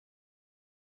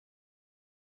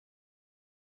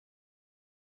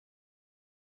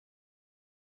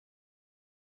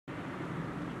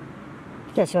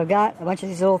Okay, so I've got a bunch of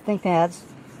these little ThinkPads.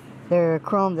 They're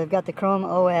Chrome. They've got the Chrome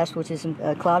OS, which is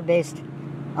a cloud-based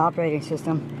operating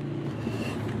system.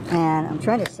 And I'm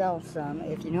trying to sell some.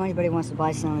 If you know anybody who wants to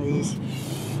buy some of these,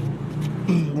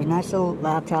 they're nice little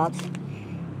laptops.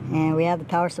 And we have the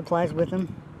power supplies with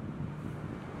them.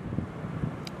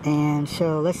 And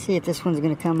so let's see if this one's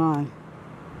going to come on.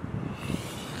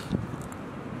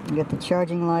 We got the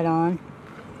charging light on.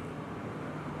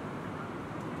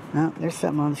 Oh, there's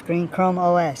something on the screen. Chrome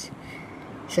OS.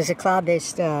 This is a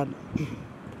cloud-based. Oh,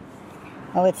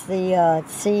 it's the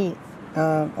C11E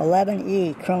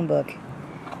Chromebook.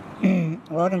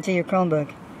 Welcome to your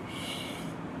Chromebook.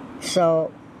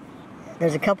 So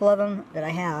there's a couple of them that I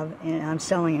have, and I'm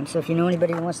selling them. So if you know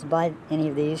anybody who wants to buy any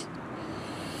of these,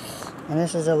 and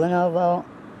this is a Lenovo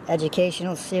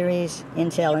Educational Series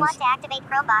Intel. You want to activate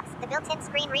P.O.Box, the built-in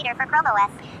screen reader for Chrome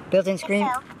OS. Built-in screen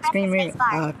reader.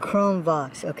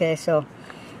 Chromebox. Okay, so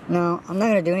no, I'm not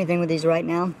going to do anything with these right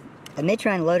now. I may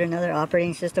try and load another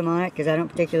operating system on it because I'm not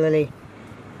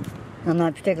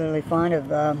particularly fond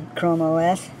of Chrome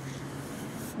OS.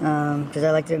 Because I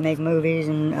like to make movies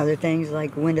and other things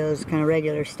like Windows kind of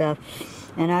regular stuff,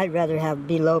 and I'd rather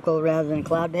be local rather than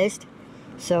cloud-based.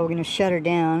 So we're going to shut her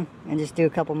down and just do a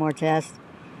couple more tests,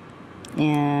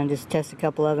 and just test a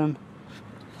couple of them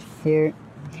here.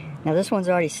 Now this one's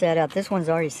already set up. This one's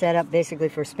already set up basically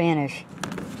for Spanish,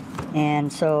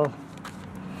 and so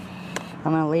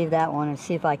I'm going to leave that one and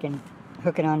see if I can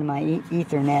hook it onto my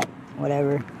Ethernet,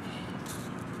 whatever,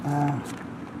 my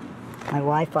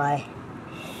Wi-Fi.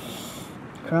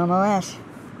 Chrome OS.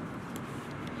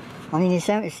 I mean, it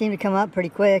seemed to come up pretty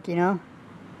quick, you know.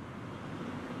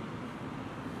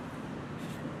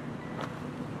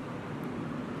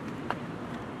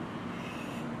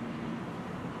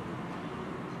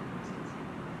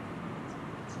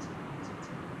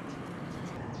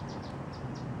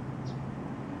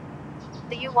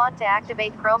 Do you want to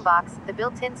activate Chromebox, the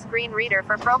built-in screen reader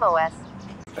for Chrome OS?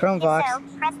 Chromebox. If so,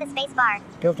 press the space bar.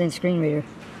 Built-in screen reader.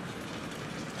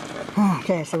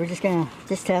 Okay, so we're just gonna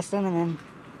test them and then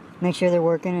make sure they're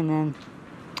working, and then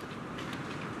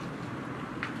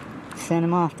send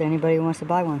them off to anybody who wants to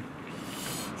buy one.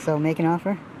 So make an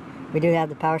offer. We do have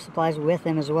the power supplies with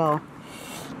them as well.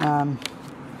 And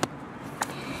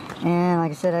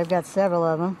like I said, I've got several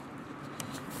of them.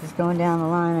 Just going down the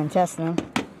line and testing them.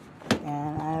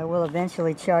 And I will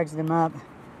eventually charge them up.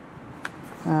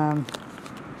 The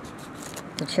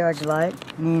charge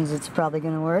light means it's probably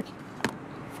going to work.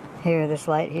 Here, this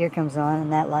light here comes on,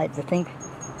 and that light, the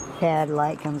ThinkPad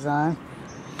light comes on.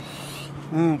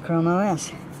 And Chrome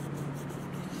OS.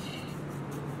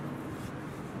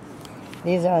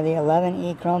 These are the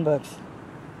 11E Chromebooks.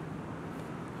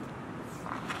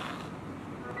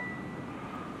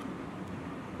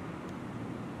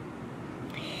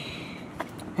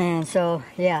 And so,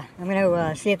 yeah, I'm going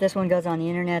to see if this one goes on the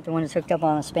internet, the one that's hooked up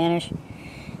on the Spanish.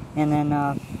 And then,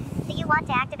 Do you want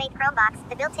to activate Chromebox,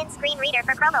 the built-in screen reader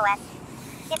for Chrome OS?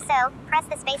 If so, press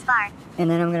the space bar. And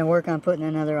then I'm going to work on putting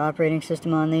another operating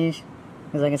system on these.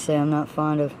 Because like I say, I'm not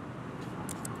fond of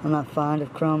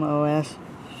Chrome OS.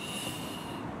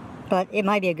 But it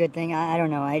might be a good thing. I don't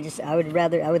know. I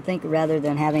would think rather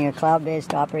than having a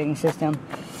cloud-based operating system,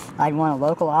 I'd want a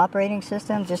local operating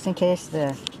system just in case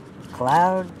the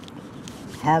cloud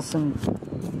has some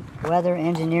weather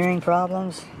engineering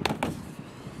problems.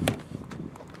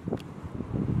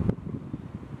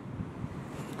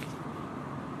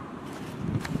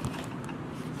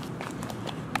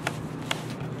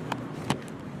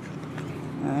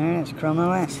 There it is, Chrome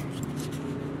OS.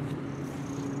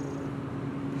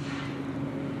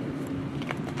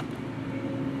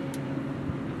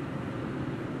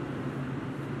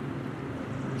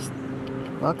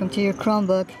 Welcome to your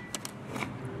Chromebook.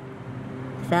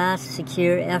 Fast,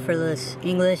 secure, effortless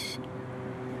English,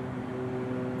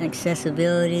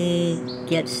 accessibility,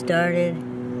 get started,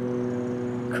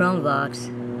 Chromebox.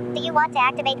 Do you want to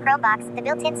activate Chromebox, the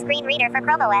built-in screen reader for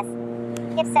Chrome OS?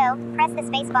 If so, press the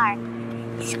space bar.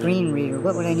 Screen reader.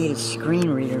 What would I need a screen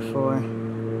reader for?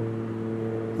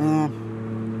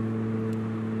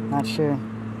 Not sure.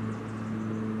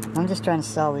 I'm just trying to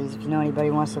sell these if you know anybody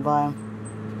who wants to buy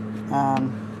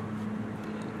them.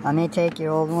 I may take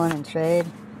your old one and trade,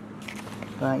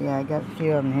 but yeah, I got a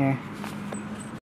few of them here.